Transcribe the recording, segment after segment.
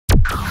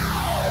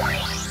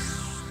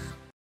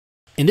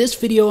In this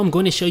video, I'm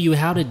going to show you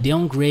how to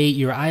downgrade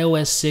your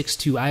iOS 6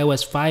 to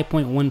iOS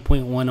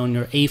 5.1.1 on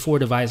your A4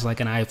 device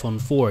like an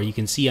iPhone 4. You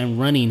can see I'm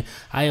running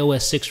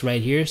iOS 6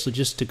 right here. So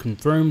just to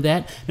confirm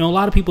that. Now, a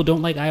lot of people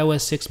don't like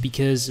iOS 6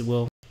 because,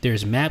 well,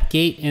 there's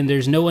MapGate and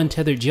there's no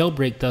untethered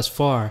jailbreak thus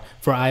far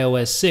for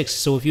iOS 6.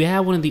 So if you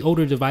have one of the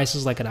older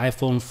devices like an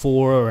iPhone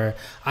 4 or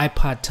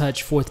iPod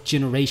Touch 4th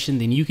generation,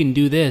 then you can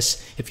do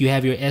this if you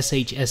have your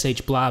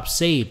SHSH blob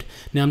saved.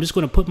 Now I'm just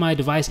going to put my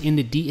device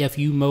into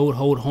DFU mode,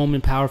 hold home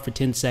and power for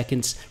 10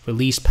 seconds,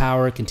 release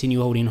power,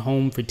 continue holding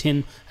home for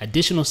 10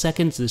 additional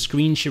seconds. The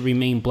screen should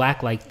remain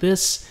black like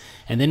this.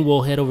 And then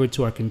we'll head over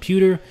to our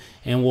computer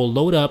and we'll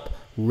load up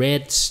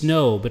Red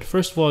Snow. But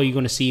first of all, you're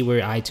going to see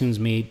where iTunes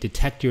may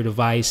detect your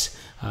device.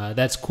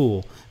 That's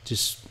cool.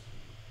 Just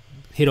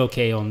hit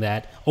OK on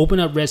that. Open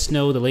up Red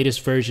Snow, the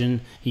latest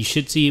version. You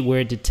should see where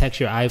it detects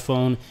your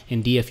iPhone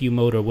in DFU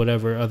mode or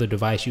whatever other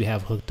device you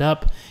have hooked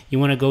up. You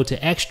want to go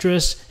to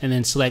Extras and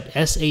then select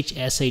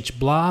SHSH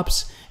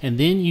blobs, and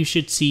then you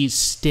should see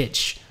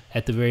Stitch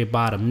at the very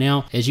bottom.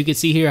 Now, as you can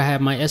see here, I have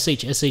my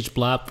SHSH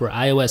blob for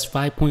iOS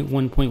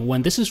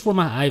 5.1.1. This is for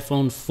my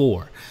iPhone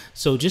 4.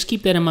 So just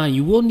keep that in mind.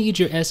 You will need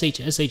your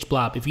SHSH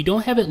blob. If you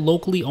don't have it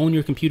locally on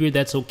your computer,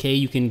 that's okay.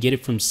 You can get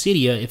it from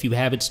Cydia if you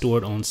have it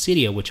stored on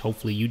Cydia, which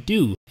hopefully you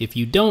do. If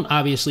you don't,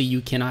 obviously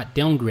you cannot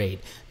downgrade.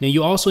 Now,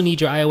 you also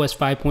need your iOS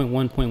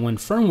 5.1.1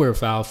 firmware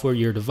file for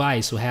your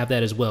device, so have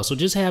that as well. So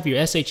just have your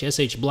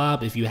SHSH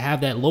blob if you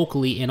have that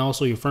locally, and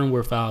also your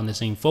firmware file in the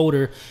same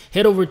folder.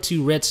 Head over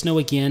to Red Snow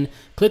again,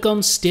 click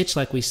on Stitch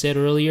like we said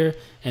earlier,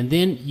 and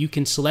then you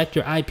can select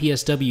your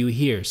IPSW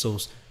here. So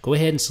go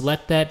ahead and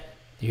select that.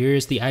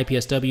 Here's the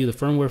IPSW, the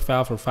firmware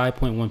file for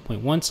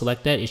 5.1.1.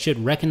 Select that. It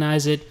should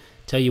recognize it,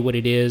 tell you what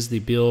it is, the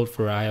build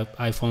for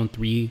iPhone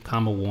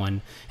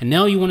 3.1. And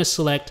now you want to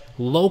select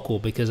local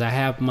because I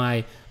have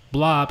my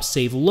blob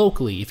saved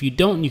locally. If you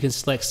don't, you can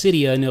select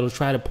Cydia and it'll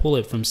try to pull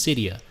it from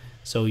Cydia.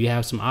 So you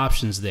have some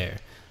options there.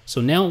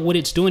 So now what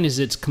it's doing is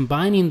it's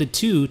combining the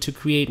two to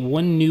create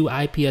one new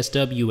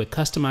IPSW, a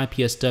custom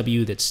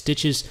IPSW that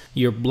stitches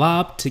your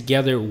blob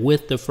together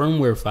with the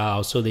firmware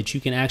file so that you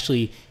can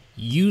actually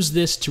use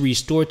this to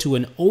restore to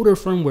an older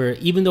firmware,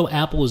 even though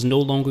Apple is no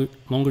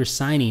longer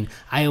signing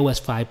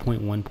iOS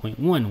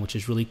 5.1.1, which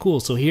is really cool.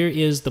 So here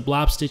is the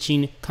blob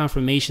stitching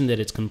confirmation that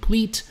it's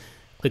complete.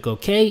 Click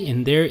OK,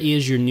 and there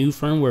is your new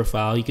firmware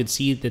file. You can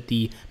see that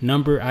the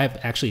number, I've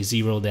actually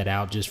zeroed that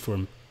out just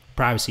for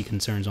privacy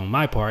concerns on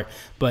my part,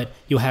 but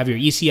you'll have your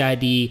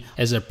ECID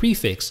as a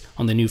prefix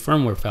on the new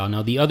firmware file.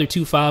 Now, the other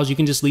two files, you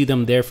can just leave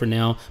them there for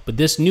now, but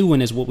this new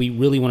one is what we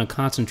really want to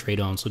concentrate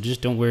on. So just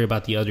don't worry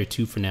about the other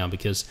two for now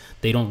because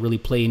they don't really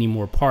play any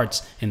more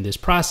parts in this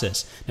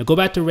process. Now go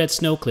back to Red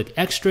Snow, click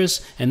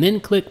Extras, and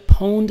then click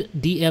Pwned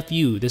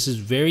DFU. This is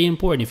very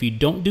important. If you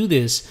don't do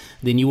this,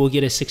 then you will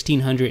get a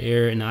 1600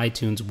 error in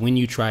iTunes when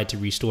you try to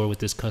restore with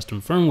this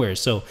custom firmware.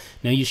 So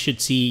now you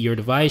should see your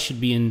device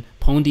should be in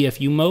Pwned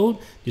DFU mode.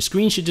 Your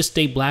screen should just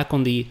stay black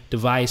on the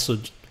device, so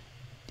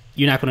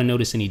you're not going to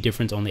notice any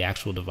difference on the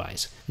actual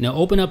device. Now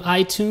open up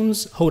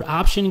iTunes, hold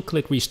Option,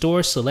 click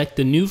Restore, select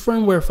the new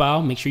firmware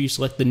file. Make sure you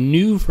select the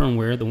new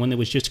firmware, the one that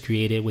was just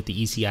created with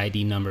the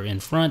ECID number in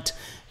front,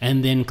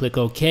 and then click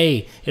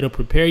OK. It'll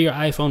prepare your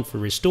iPhone for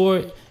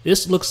restore.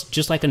 This looks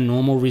just like a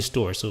normal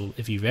restore. So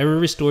if you've ever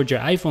restored your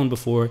iPhone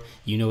before,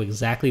 you know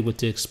exactly what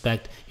to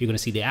expect. You're going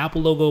to see the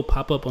Apple logo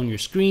pop up on your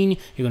screen.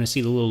 You're going to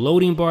see the little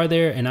loading bar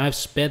there, and I've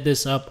sped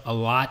this up a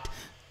lot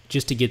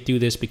just to get through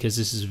this because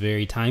this is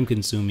very time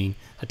consuming.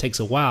 It takes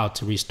a while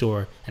to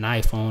restore an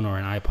iPhone or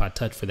an iPod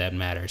Touch for that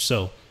matter.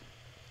 So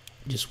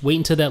just wait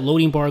until that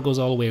loading bar goes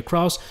all the way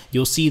across.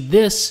 You'll see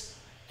this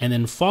and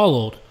then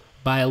followed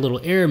by a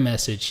little error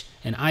message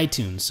in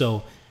iTunes.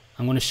 So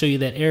I'm going to show you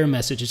that error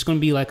message. It's going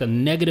to be like a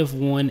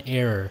 -1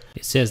 error.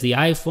 It says the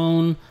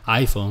iPhone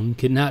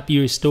could not be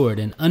restored.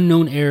 An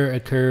unknown error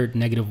occurred,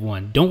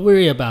 -1. Don't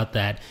worry about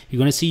that. You're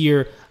going to see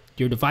your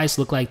device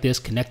look like this,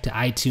 connect to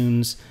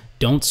iTunes.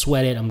 Don't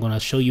sweat it. I'm going to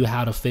show you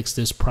how to fix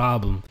this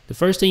problem. The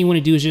first thing you want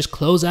to do is just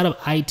close out of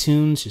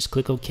iTunes. Just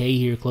click OK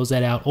here, close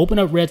that out. Open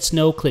up Red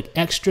Snow, click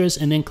Extras,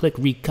 and then click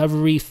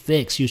Recovery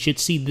Fix. You should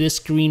see this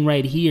screen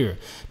right here.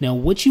 Now,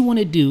 what you want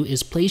to do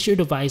is place your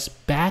device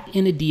back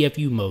into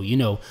DFU mode. You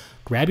know,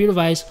 grab your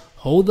device,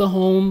 hold the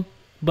home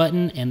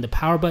button and the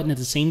power button at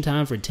the same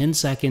time for 10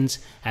 seconds.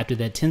 After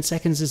that 10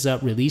 seconds is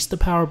up, release the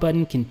power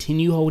button,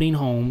 continue holding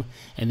home,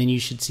 and then you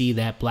should see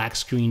that black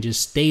screen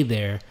just stay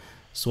there,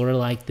 sort of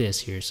like this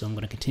here. So I'm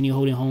going to continue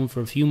holding home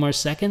for a few more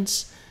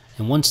seconds.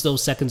 And once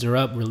those seconds are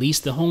up, release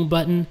the home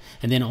button.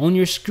 And then on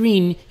your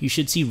screen, you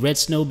should see Red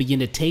Snow begin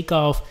to take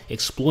off,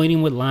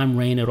 exploiting with Lime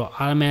Rain. It'll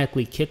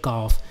automatically kick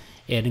off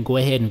and go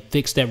ahead and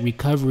fix that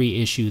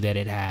recovery issue that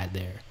it had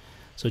there.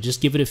 So just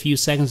give it a few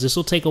seconds. This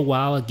will take a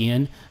while.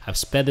 Again, I've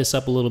sped this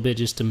up a little bit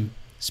just to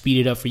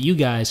speed it up for you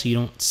guys so you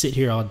don't sit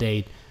here all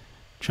day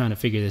trying to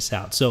figure this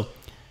out. So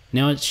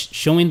now it's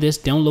showing this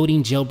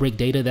downloading jailbreak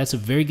data. That's a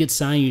very good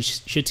sign. You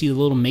should see the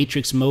little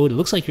matrix mode. It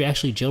looks like you're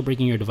actually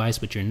jailbreaking your device,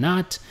 but you're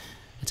not.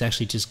 It's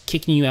actually just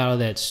kicking you out of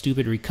that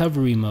stupid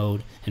recovery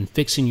mode and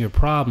fixing your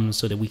problem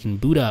so that we can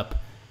boot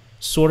up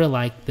sort of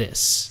like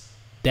this.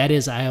 That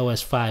is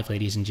iOS 5,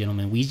 ladies and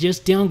gentlemen. We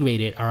just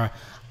downgraded our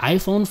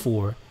iPhone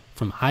 4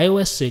 from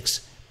iOS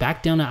 6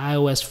 back down to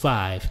iOS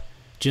 5,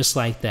 just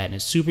like that. And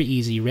it's super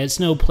easy. Red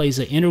Snow plays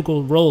an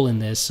integral role in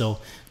this, so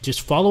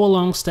just follow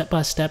along step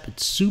by step.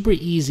 It's super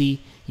easy.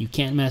 You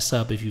can't mess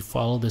up if you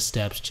follow the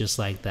steps just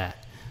like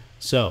that.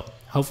 So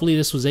hopefully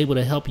this was able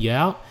to help you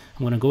out.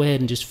 I'm going to go ahead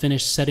and just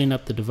finish setting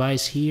up the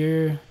device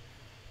here.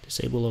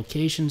 Disable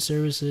location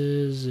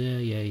services.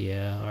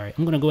 Yeah. All right,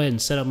 I'm going to go ahead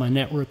and set up my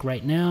network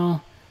right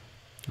now.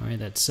 All right,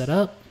 that's set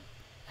up.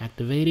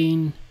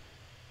 Activating.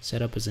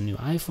 Set up as a new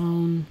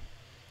iPhone.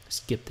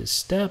 Skip this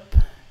step.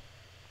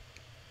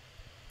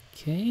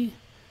 Okay.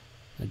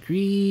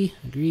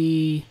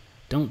 Agree.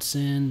 Don't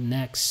send.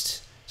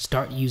 Next.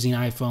 Start using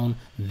iPhone.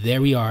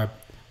 There we are.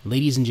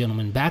 Ladies and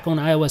gentlemen, back on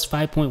iOS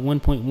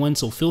 5.1.1,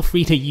 so feel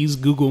free to use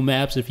Google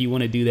Maps if you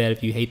want to do that,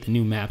 if you hate the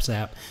new Maps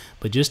app.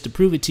 But just to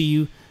prove it to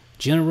you,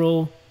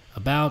 general,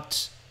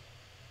 about,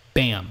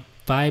 bam,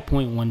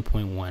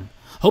 5.1.1.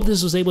 Hope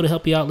this was able to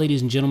help you out,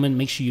 ladies and gentlemen.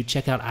 Make sure you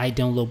check out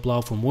iDownload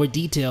Blog for more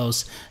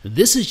details.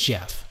 This is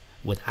Jeff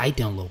with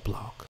iDownload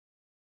Blog.